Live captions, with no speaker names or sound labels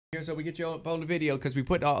Here, so we get you up on the video because we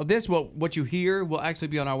put this. What you hear will actually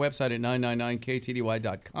be on our website at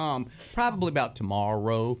 999ktdy.com, probably about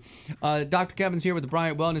tomorrow. Dr. Kevin's here with the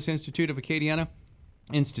Bryant Wellness Institute of Acadiana.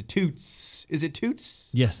 Institutes. Is it Toots?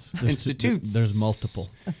 Yes. Institutes. There's multiple.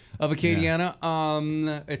 Of Acadiana.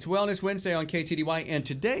 Yeah. It's Wellness Wednesday on KTDY, and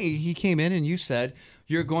today he came in and you said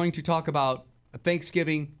you're going to talk about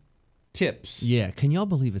Thanksgiving tips. Yeah. Can y'all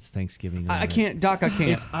believe it's Thanksgiving? I can't, Doc. I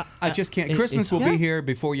can't. I just can't. Christmas will be here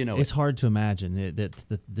before you know it. It's hard to imagine that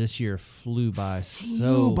this year flew by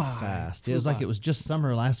so fast. It was like it was just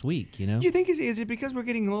summer last week, you know? Do you think, is it because we're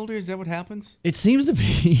getting older? Is that what happens? It seems to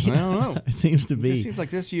be. I don't know. It seems to be. It just seems like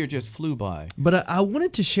this year just flew by. But I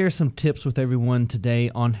wanted to share some tips with everyone today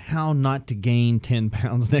on how not to gain 10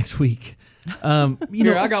 pounds next week.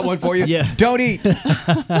 Here, I got one for you. Yeah. Don't eat.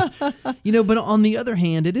 But on the other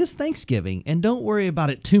hand, it is Thanksgiving, and don't worry about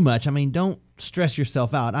it too much. I mean, don't stress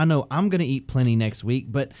yourself out. I know I'm going to eat plenty next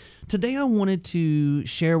week, but today I wanted to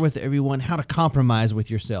share with everyone how to compromise with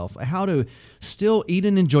yourself, how to still eat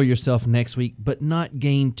and enjoy yourself next week, but not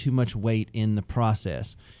gain too much weight in the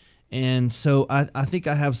process. And so I think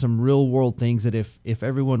I have some real world things that if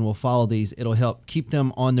everyone will follow these, it'll help keep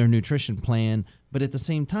them on their nutrition plan, but at the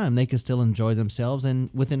same time, they can still enjoy themselves and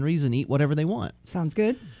within reason eat whatever they want. Sounds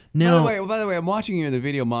good. Now, by the way, I'm watching you in the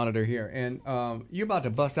video monitor here, and you're about to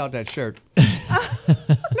bust out that shirt.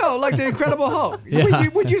 No, like the Incredible Hulk. Yeah.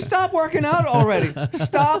 Would you stop working out already?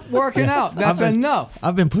 Stop working out. That's enough.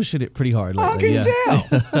 I've been pushing it pretty hard lately. I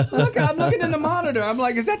can tell. Look, I'm looking in the monitor. I'm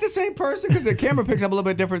like, is that the same person? Because the camera picks up a little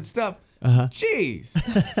bit different stuff. Jeez.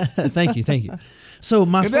 Thank you. So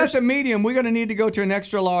if that's a medium, we're going to need to go to an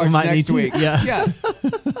extra large next week. Yeah.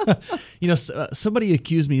 Somebody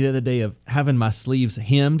accused me the other day of having my sleeves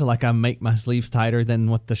hemmed, like I make my sleeves tighter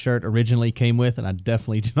than what the shirt originally came with, and I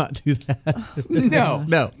definitely do not do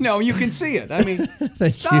that. No, you can see it. I mean,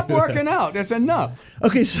 stop working out. That's enough.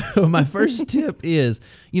 Okay, so my first tip is,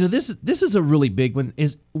 this is a really big one,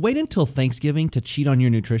 is wait until Thanksgiving to cheat on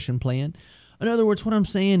your nutrition plan. In other words, what I'm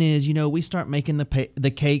saying is, we start making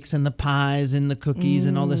the cakes and the pies and the cookies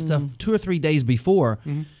and all this stuff 2 or 3 days before.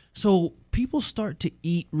 Mm-hmm. So people start to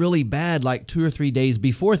eat really bad like 2 or 3 days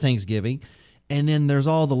before Thanksgiving, and then there's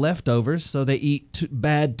all the leftovers, so they eat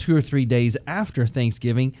bad 2 or 3 days after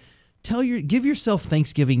Thanksgiving. Give yourself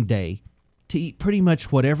Thanksgiving Day to eat pretty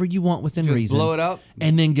much whatever you want within reason. Blow it up.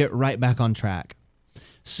 And then get right back on track.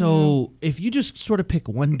 So if you just sort of pick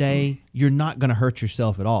one day, you're not going to hurt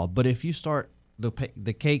yourself at all. But if you start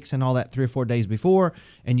the cakes and all that 3 or 4 days before,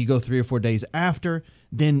 and you go 3 or 4 days after,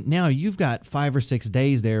 then now you've got 5 or 6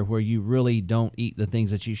 days there where you really don't eat the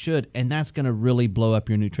things that you should, and that's going to really blow up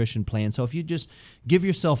your nutrition plan. So if you just give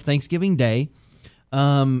yourself Thanksgiving Day,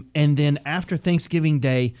 and then after Thanksgiving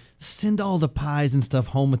Day, send all the pies and stuff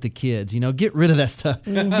home with the kids. Get rid of that stuff.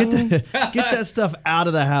 Get that stuff out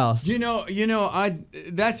of the house. I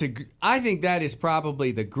think that is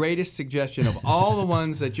probably the greatest suggestion of all the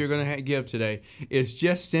ones that you're going to give today. Is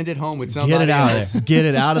just send it home with somebody else. Get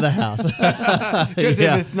it out of the house. Because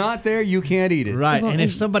if it's not there, you can't eat it. Right. And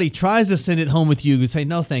if somebody tries to send it home with you, say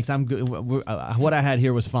no thanks. I'm good. What I had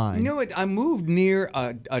here was fine. You know what? I moved near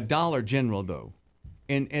a Dollar General though.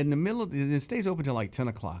 And in the middle of it stays open till like 10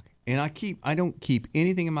 o'clock. And I don't keep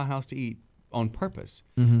anything in my house to eat on purpose.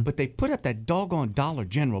 Mm-hmm. But they put up that doggone Dollar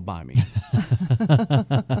General by me.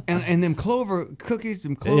 and them Clover cookies,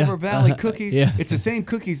 them Clover Valley cookies. It's the same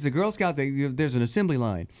cookies the Girl Scout, there's an assembly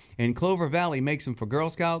line. And Clover Valley makes them for Girl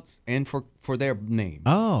Scouts and for their name.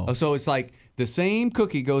 Oh. So it's like the same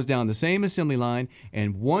cookie goes down the same assembly line,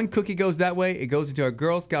 and one cookie goes that way, it goes into a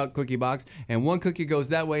Girl Scout cookie box, and one cookie goes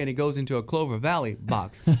that way, and it goes into a Clover Valley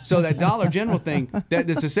box. So that Dollar General thing,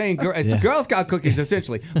 it's the same. It's the Girl Scout cookies,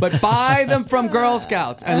 essentially. But buy them from Girl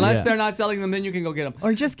Scouts. Unless they're not selling them, then you can go get them.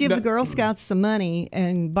 Or just give the Girl Scouts some money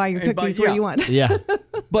and buy your cookies where you want. Yeah.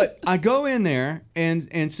 But I go in there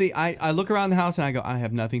and see, I look around the house, and I go, I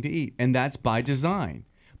have nothing to eat. And that's by design.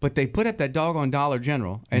 But they put up that doggone Dollar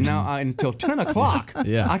General, and now until 10 o'clock,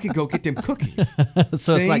 I could go get them cookies.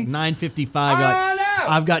 So it's like 9:55.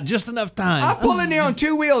 I've got just enough time. I pull in there on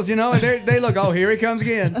 2 wheels, and they look, oh, here he comes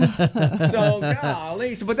again. So,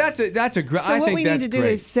 golly. But that's a great. So what we need to do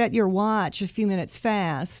is set your watch a few minutes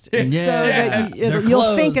fast, so that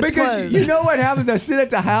you'll think it's closed. Because you know what happens? I sit at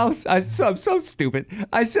the house. I'm so stupid.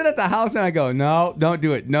 I sit at the house and I go, no, don't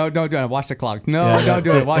do it. No, don't do it. Watch the clock. No, don't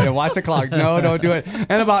do it. Watch the clock. No, don't do it.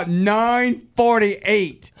 And about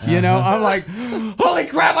 9:48, I'm like, holy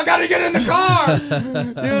crap, I gotta get in the car.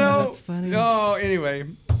 That's funny. Oh, anyway.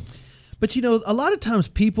 But a lot of times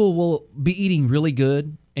people will be eating really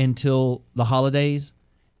good until the holidays,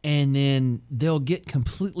 and then they'll get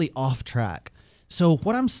completely off track. So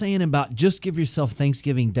what I'm saying about just give yourself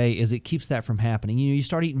Thanksgiving Day is it keeps that from happening. You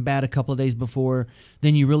start eating bad a couple of days before,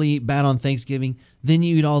 then you really eat bad on Thanksgiving, then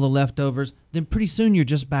you eat all the leftovers, then pretty soon you're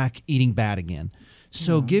just back eating bad again.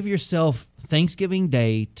 So give yourself Thanksgiving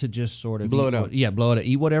Day to just sort of blow it up. Blow it up.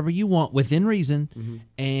 Eat whatever you want within reason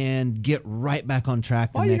and get right back on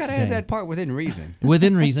track the next day. Why you got to add that part within reason?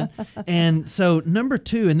 Within reason. And so number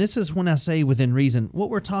 2, and this is when I say within reason, what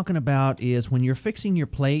we're talking about is when you're fixing your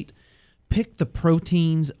plate, pick the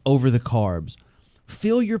proteins over the carbs.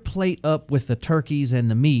 Fill your plate up with the turkeys and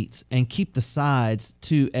the meats and keep the sides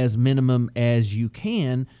to as minimum as you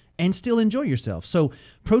can and still enjoy yourself. So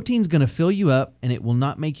protein's going to fill you up and it will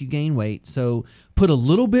not make you gain weight. So put a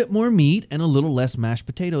little bit more meat and a little less mashed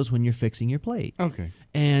potatoes when you're fixing your plate. Okay.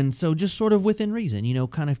 And so just sort of within reason,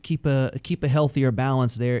 kind of keep a healthier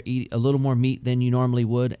balance there. Eat a little more meat than you normally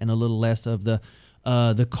would and a little less of the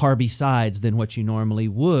carby sides than what you normally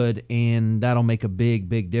would, and that'll make a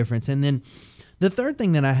big difference. And then the third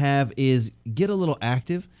thing that I have is get a little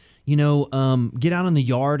active. Get out in the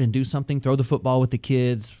yard and do something. Throw the football with the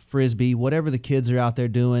kids, frisbee, whatever the kids are out there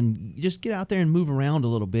doing. Just get out there and move around a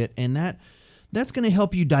little bit, and that's going to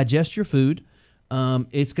help you digest your food.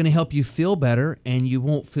 It's going to help you feel better, and you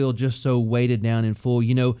won't feel just so weighted down and full.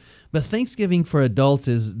 But Thanksgiving for adults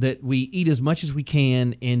is that we eat as much as we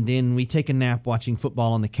can, and then we take a nap watching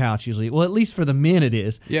football on the couch usually. Well, at least for the men it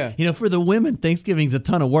is. Yeah. For the women, Thanksgiving's a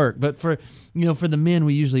ton of work. But for the men,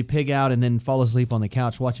 we usually pig out and then fall asleep on the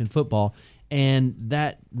couch watching football. And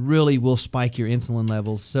that really will spike your insulin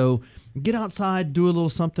levels. So get outside, do a little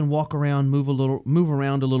something, walk around, move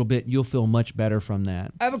around a little bit. You'll feel much better from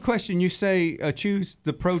that. I have a question. You say choose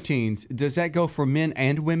the proteins. Does that go for men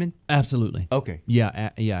and women? Absolutely. Okay.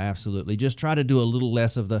 Yeah, absolutely. Just try to do a little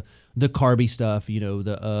less of the carby stuff.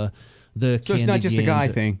 The so it's not just a guy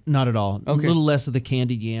thing. Not at all. Okay. A little less of the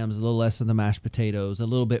candied yams, a little less of the mashed potatoes, a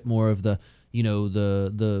little bit more of the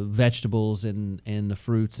the vegetables and the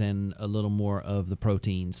fruits, and a little more of the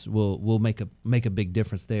proteins will make a big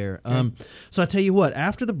difference there. Okay. So I tell you what,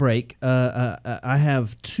 after the break, I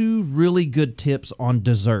have 2 really good tips on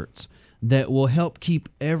desserts that will help keep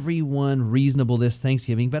everyone reasonable this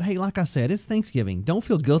Thanksgiving. But hey, like I said, it's Thanksgiving. Don't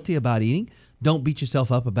feel guilty about eating. Don't beat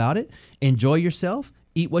yourself up about it. Enjoy yourself.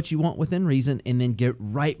 Eat what you want within reason, and then get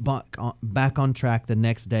right back on track the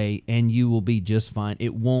next day, and you will be just fine.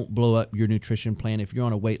 It won't blow up your nutrition plan. If you're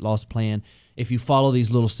on a weight loss plan, if you follow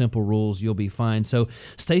these little simple rules, you'll be fine. So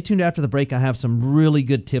stay tuned after the break. I have some really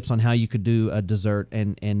good tips on how you could do a dessert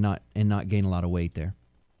and not gain a lot of weight there.